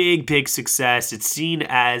this big, big success. It's seen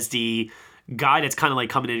as the guy that's kind of like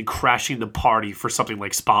coming in and crashing the party for something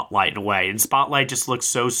like Spotlight in a way. And Spotlight just looks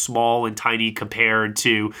so small and tiny compared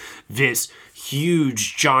to this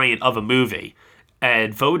huge giant of a movie.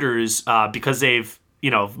 And voters, because they've,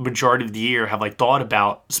 majority of the year have like thought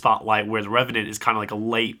about Spotlight, where The Revenant is kind of like a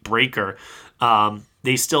late breaker,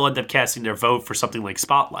 they still end up casting their vote for something like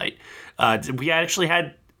Spotlight. We actually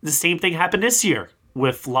had the same thing happen this year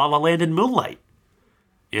with La La Land and Moonlight.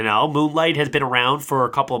 Moonlight has been around for a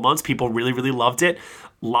couple of months. People really, really loved it.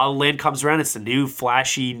 La La Land comes around. It's the new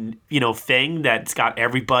flashy, thing that's got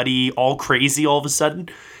everybody all crazy all of a sudden.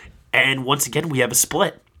 And once again, we have a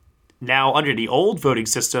split. Now, under the old voting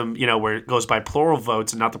system, where it goes by plural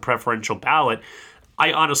votes and not the preferential ballot,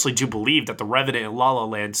 I honestly do believe that The Revenant and La La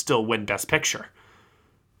Land still win Best Picture.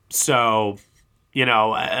 So,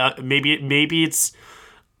 maybe it's...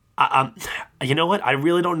 you know what? I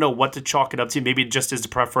really don't know what to chalk it up to. Maybe it just is the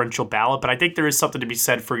preferential ballot, but I think there is something to be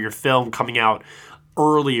said for your film coming out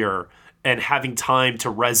earlier and having time to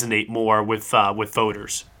resonate more with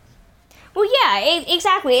voters. Well, yeah,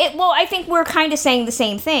 exactly. I think we're kind of saying the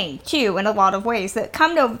same thing, too, in a lot of ways. That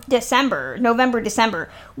come November, December,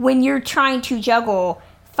 when you're trying to juggle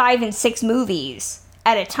 5 and 6 movies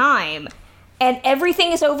at a time, and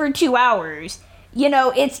everything is over 2 hours,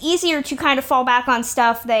 it's easier to kind of fall back on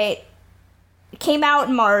stuff that came out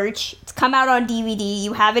in March, it's come out on DVD,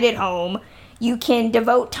 you have it at home, you can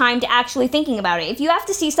devote time to actually thinking about it. If you have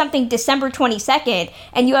to see something December 22nd,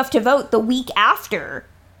 and you have to vote the week after,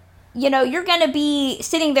 you're going to be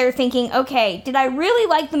sitting there thinking, okay, did I really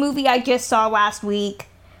like the movie I just saw last week?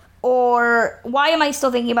 Or why am I still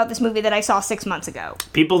thinking about this movie that I saw 6 months ago?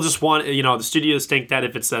 People just want, the studios think that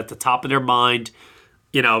if it's at the top of their mind,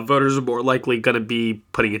 voters are more likely going to be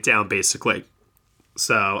putting it down, basically.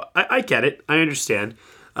 So, I get it. I understand.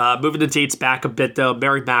 Moving the dates back a bit, though,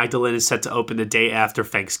 Mary Magdalene is set to open the day after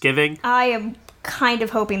Thanksgiving. I am kind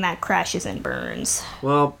of hoping that crashes and burns.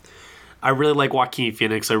 Well, I really like Joaquin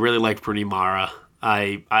Phoenix. I really like Rooney Mara.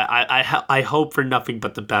 I hope for nothing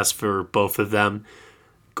but the best for both of them.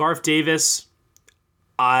 Garth Davis,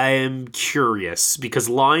 I'm curious because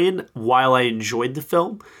Lion, while I enjoyed the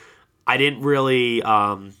film, I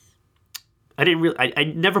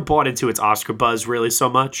never bought into its Oscar buzz really so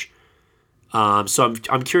much. So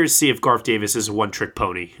I'm curious to see if Garth Davis is a one-trick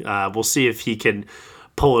pony. We'll see if he can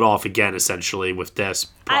pull it off again, essentially, with this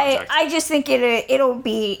project. I just think it'll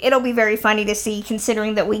be very funny to see,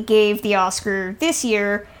 considering that we gave the Oscar this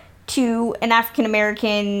year to an African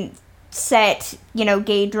American set,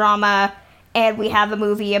 gay drama, and we have a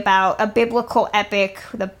movie about a biblical epic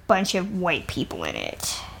with a bunch of white people in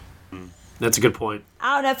it. That's a good point.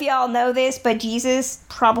 I don't know if y'all know this, but Jesus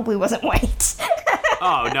probably wasn't white.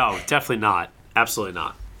 Oh, no, definitely not. Absolutely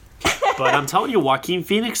not. But I'm telling you, Joaquin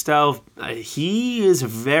Phoenix, though, he is a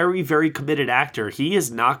very, very committed actor. He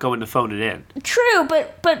is not going to phone it in. True,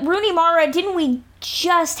 but Rooney Mara, didn't we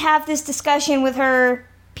just have this discussion with her,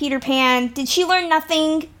 Peter Pan? Did she learn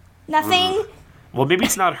nothing? Nothing? Well, maybe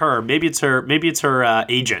it's not her. Maybe it's her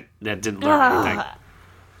agent that didn't learn anything.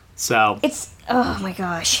 So it's, oh my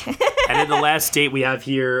gosh. And then the last date we have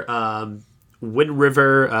here, Wind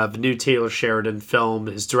River, the new Taylor Sheridan film,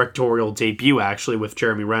 his directorial debut, actually, with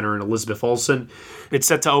Jeremy Renner and Elizabeth Olsen. It's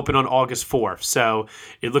set to open on August 4th, so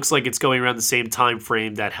it looks like it's going around the same time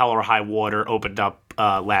frame that Hell or High Water opened up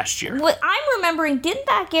last year. What I'm remembering, didn't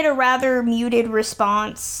that get a rather muted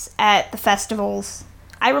response at the festivals?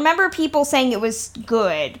 I remember people saying it was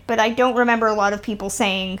good, but I don't remember a lot of people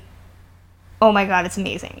saying, oh my god, it's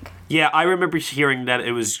amazing. Yeah, I remember hearing that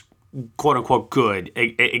it was quote-unquote good.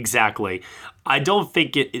 Exactly. I don't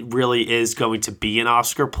think it really is going to be an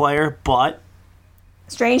Oscar player, but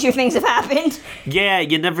stranger things have happened. Yeah,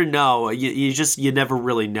 you never know. You never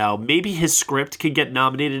really know. Maybe his script could get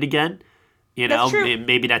nominated again. That's true.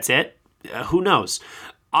 Maybe that's it. Who knows?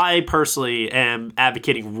 I personally am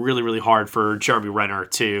advocating really, really hard for Jeremy Renner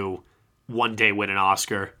to one day win an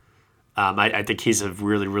Oscar. I think he's a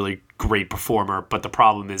really, really great performer, but the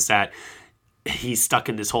problem is that he's stuck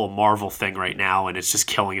in this whole Marvel thing right now, and it's just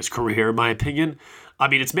killing his career, in my opinion. I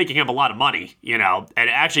mean, it's making him a lot of money, and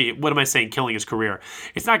actually, what am I saying, killing his career?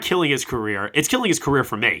 It's not killing his career. It's killing his career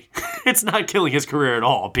for me. It's not killing his career at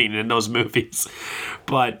all, being in those movies.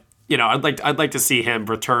 But, I'd like to see him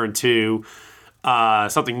return to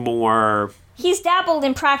something more. He's dabbled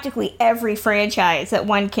in practically every franchise that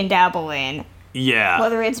one can dabble in. Yeah.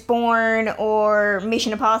 Whether it's Bourne or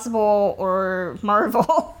Mission Impossible or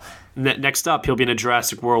Marvel. Next up, he'll be in a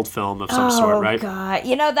Jurassic World film of some sort, right? Oh, God.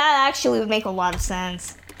 That actually would make a lot of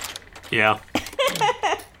sense. Yeah.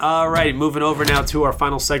 All right, moving over now to our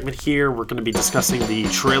final segment here. We're going to be discussing the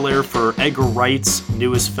trailer for Edgar Wright's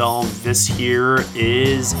newest film. This here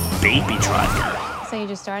is Baby Driver. So you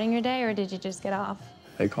just starting your day, or did you just get off?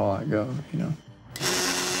 They call, I go,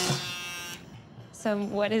 So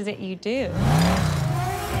what is it you do?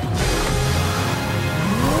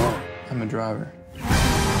 I'm a driver.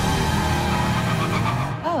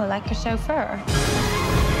 Oh, like a chauffeur.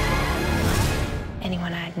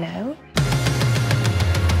 Anyone I'd know?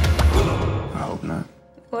 I hope not.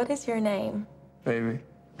 What is your name? Baby.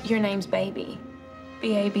 Your name's Baby.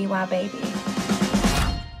 B-A-B-Y, Baby.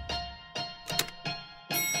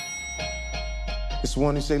 This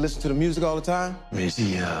one who say listen to the music all the time? Is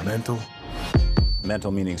he mental?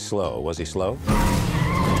 Mental meaning slow. Was he slow?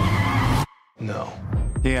 No.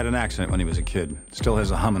 He had an accident when he was a kid. Still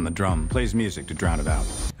has a hum in the drum. Plays music to drown it out.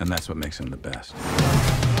 And that's what makes him the best.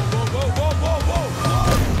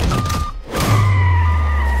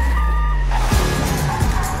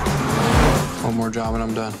 One more job and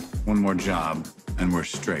I'm done. One more job, and we're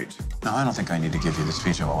straight. No, I don't think I need to give you the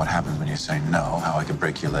speech about what happens when you say no, how I could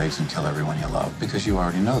break your legs and kill everyone you love, because you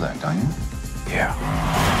already know that, don't you? Yeah.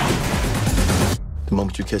 The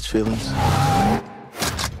moment you catch feelings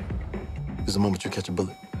is the moment you catch a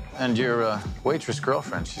bullet. And your waitress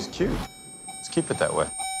girlfriend, she's cute. Let's keep it that way.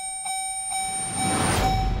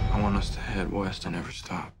 I want us to head west and never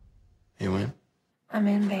stop. You in? I'm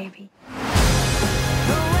in, baby.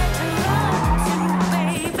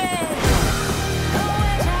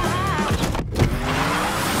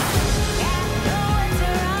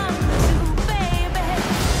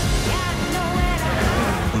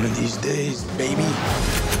 One of these days, baby,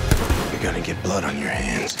 you're gonna get blood on your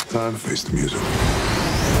hands. Time to face the music.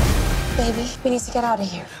 Baby, we need to get out of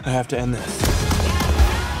here. I have to end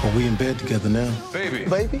this. Are we in bed together now? Baby.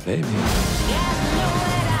 Baby? Baby.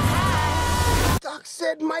 Doc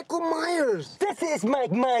said Michael Myers. This is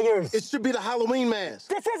Mike Myers. It should be the Halloween mask.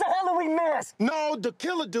 This is a Halloween mask. No, the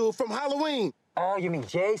killer dude from Halloween. Oh, you mean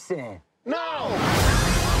Jason? No!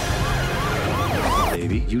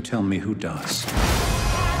 Baby, you tell me who does.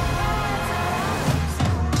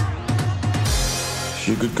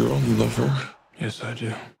 She a good girl? You love her? Yes, I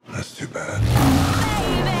do. That's too bad.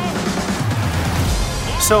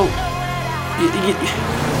 So,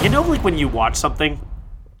 like when you watch something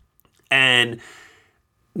and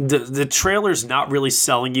the trailer's not really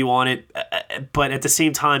selling you on it, but at the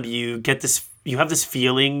same time, you have this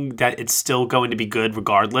feeling that it's still going to be good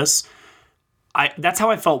regardless. That's how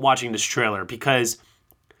I felt watching this trailer, because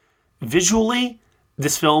visually,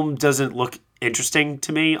 this film doesn't look interesting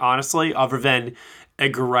to me, honestly, other than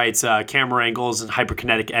Edgar Wright's camera angles and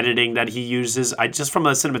hyperkinetic editing that he uses. Just from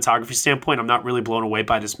a cinematography standpoint, I'm not really blown away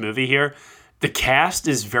by this movie here. The cast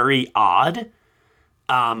is very odd.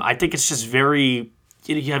 I think it's just very...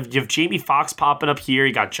 You have Jamie Foxx popping up here.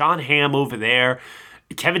 You got John Hamm over there.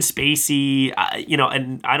 Kevin Spacey,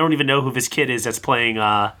 and I don't even know who this kid is that's playing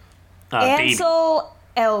Baby. Ansel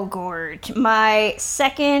Elgort, my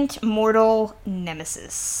second mortal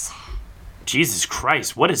nemesis. Jesus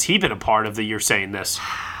Christ, what has he been a part of that you're saying this?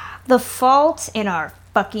 The Fault in Our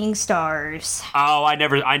Fucking Stars. Oh, I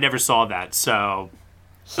never saw that, so...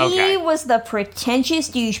 He was the pretentious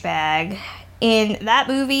douchebag in that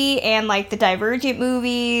movie and, like, the Divergent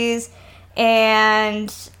movies,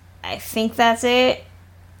 and I think that's it.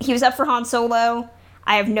 He was up for Han Solo.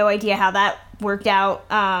 I have no idea how that worked out,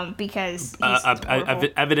 because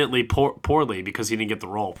he's evidently poorly, because he didn't get the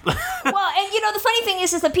role. Well, and the funny thing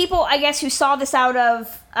is the people, I guess, who saw this out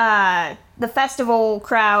of the festival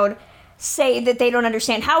crowd say that they don't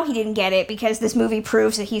understand how he didn't get it, because this movie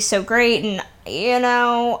proves that he's so great, and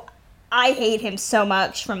I hate him so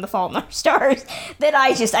much from The Fault in Our Stars that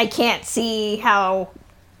I can't see how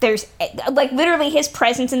there's, like, literally his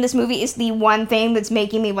presence in this movie is the one thing that's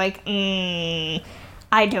making me like,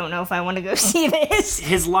 I don't know if I want to go see this.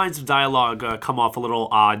 His lines of dialogue come off a little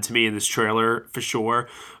odd to me in this trailer, for sure.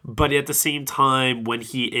 But at the same time, when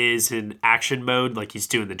he is in action mode, like he's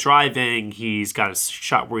doing the driving, he's got a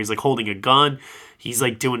shot where he's, like, holding a gun. He's,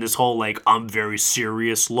 like, doing this whole, like, I'm very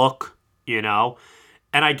serious look, And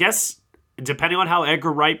I guess, depending on how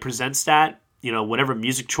Edgar Wright presents that, whatever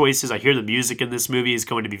music choices, I hear the music in this movie is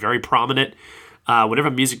going to be very prominent.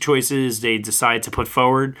 Whatever music choices they decide to put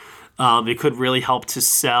forward, it could really help to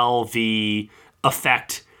sell the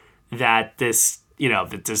effect that this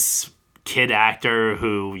kid actor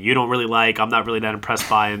who you don't really like, I'm not really that impressed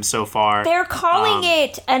by him so far. They're calling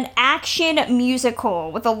it an action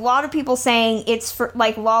musical, with a lot of people saying it's for,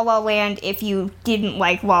 like, La La Land if you didn't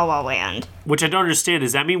like La La Land. Which I don't understand.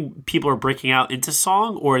 Does that mean people are breaking out into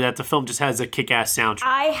song, or that the film just has a kick-ass soundtrack?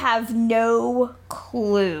 I have no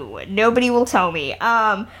clue. Nobody will tell me.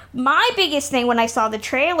 My biggest thing when I saw the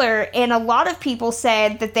trailer, and a lot of people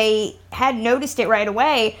said that they had noticed it right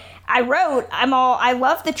away, I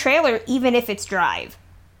love the trailer even if it's Drive.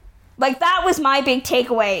 Like, that was my big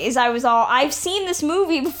takeaway, is I've seen this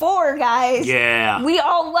movie before, guys. Yeah. We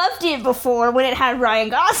all loved it before when it had Ryan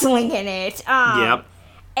Gosling in it. Yep.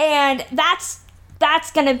 And that's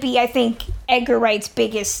going to be, I think, Edgar Wright's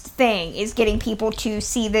biggest thing, is getting people to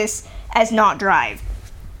see this as not Drive.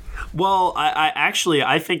 Well,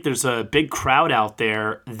 I think there's a big crowd out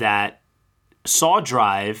there that saw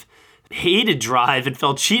Drive, hated Drive, and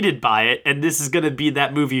felt cheated by it, and this is going to be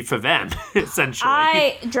that movie for them,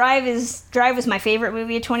 essentially. Drive was my favorite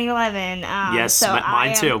movie of 2011. Yes, so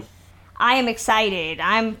mine too. I am excited.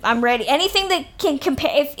 I'm ready. Anything that can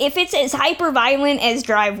compare, if it's as hyper violent as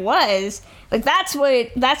Drive was, like, that's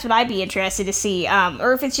what I'd be interested to see.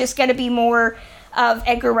 Or if it's just going to be more of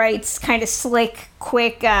Edgar Wright's kind of slick,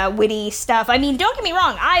 quick, witty stuff. I mean, don't get me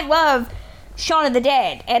wrong. I love Shaun of the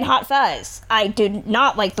Dead and Hot Fuzz. I did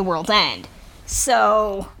not like The World's End.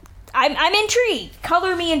 So I'm intrigued.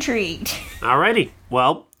 Color me intrigued. Alrighty.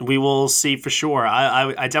 Well, we will see for sure.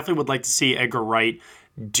 I definitely would like to see Edgar Wright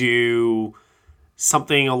do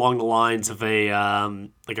something along the lines of a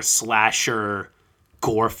like a slasher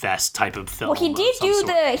gore fest type of film. Well, he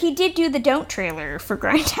did do the Don't trailer for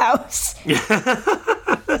Grindhouse.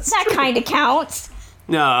 That kind of counts.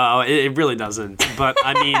 No, it really doesn't. But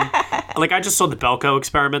I mean, like, I just saw the Belko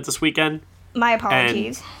Experiment this weekend. My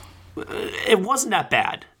apologies. It wasn't that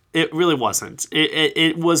bad. It really wasn't.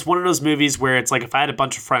 It was one of those movies where it's like, if I had a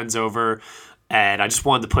bunch of friends over and I just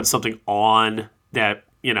wanted to put something on that,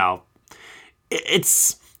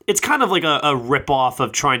 it's kind of like a rip-off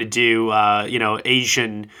of trying to do,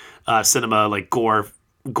 Asian cinema, like gore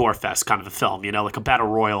fest kind of a film, like a battle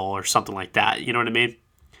royal or something like that. You know what I mean?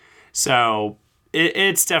 So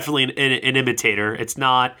it's definitely an imitator. It's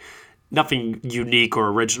nothing unique or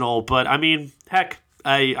original, but I mean, heck,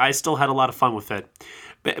 I still had a lot of fun with it.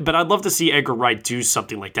 But I'd love to see Edgar Wright do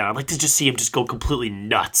something like that. I'd like to just see him just go completely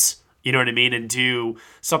nuts. You know what I mean? And do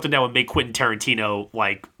something that would make Quentin Tarantino,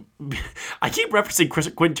 like... I keep referencing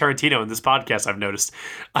Quentin Tarantino in this podcast, I've noticed.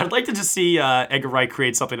 I'd like to just see Edgar Wright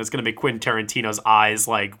create something that's going to make Quentin Tarantino's eyes,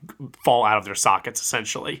 like, fall out of their sockets,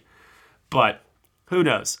 essentially. But Who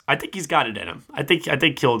knows? I think he's got it in him. I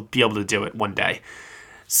think he'll be able to do it one day.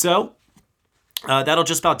 So that'll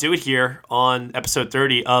just about do it here on episode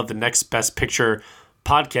 30 of the Next Best Picture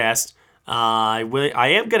podcast. I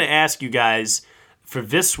am going to ask you guys for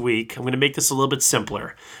this week, I'm going to make this a little bit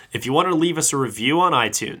simpler. If you want to leave us a review on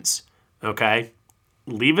iTunes, okay,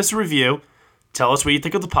 leave us a review. Tell us what you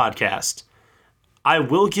think of the podcast. I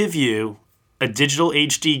will give you a digital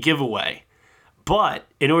HD giveaway. But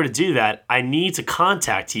in order to do that, I need to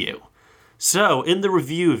contact you. So in the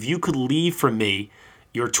review, if you could leave for me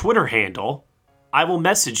your Twitter handle, I will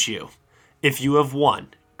message you if you have won,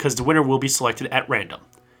 because the winner will be selected at random.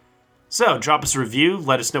 So drop us a review.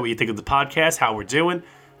 Let us know what you think of the podcast, how we're doing.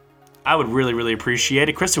 I would really, really appreciate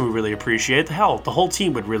it. Kristen would really appreciate it. The whole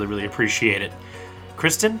team would really, really appreciate it.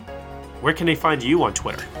 Kristen, where can they find you on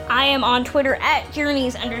Twitter? I am on Twitter at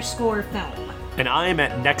Journeys_film. And I am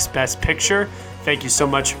at Next Best Picture. Thank you so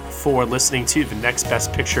much for listening to the Next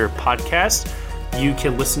Best Picture podcast. You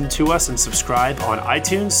can listen to us and subscribe on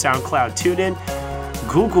iTunes, SoundCloud, TuneIn,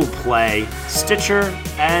 Google Play, Stitcher,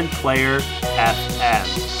 and Player FM.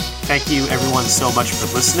 Thank you everyone so much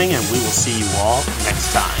for listening, and we will see you all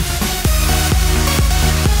next time.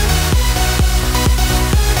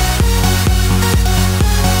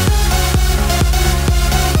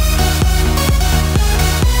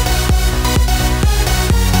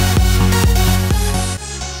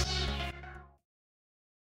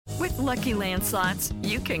 Lucky Land Slots,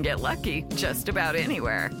 you can get lucky just about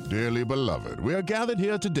anywhere. Dearly beloved, we are gathered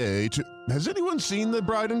here today to... Has anyone seen the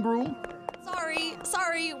bride and groom?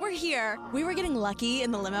 Sorry, we're here. We were getting lucky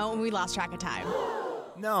in the limo and we lost track of time.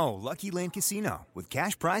 No, Lucky Land Casino, with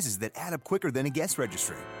cash prizes that add up quicker than a guest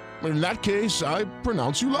registry. In that case, I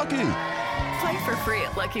pronounce you lucky. Play for free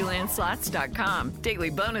at LuckyLandSlots.com. Daily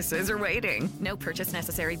bonuses are waiting. No purchase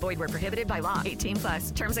necessary. Void where prohibited by law.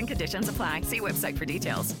 18+. Terms and conditions apply. See website for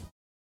details.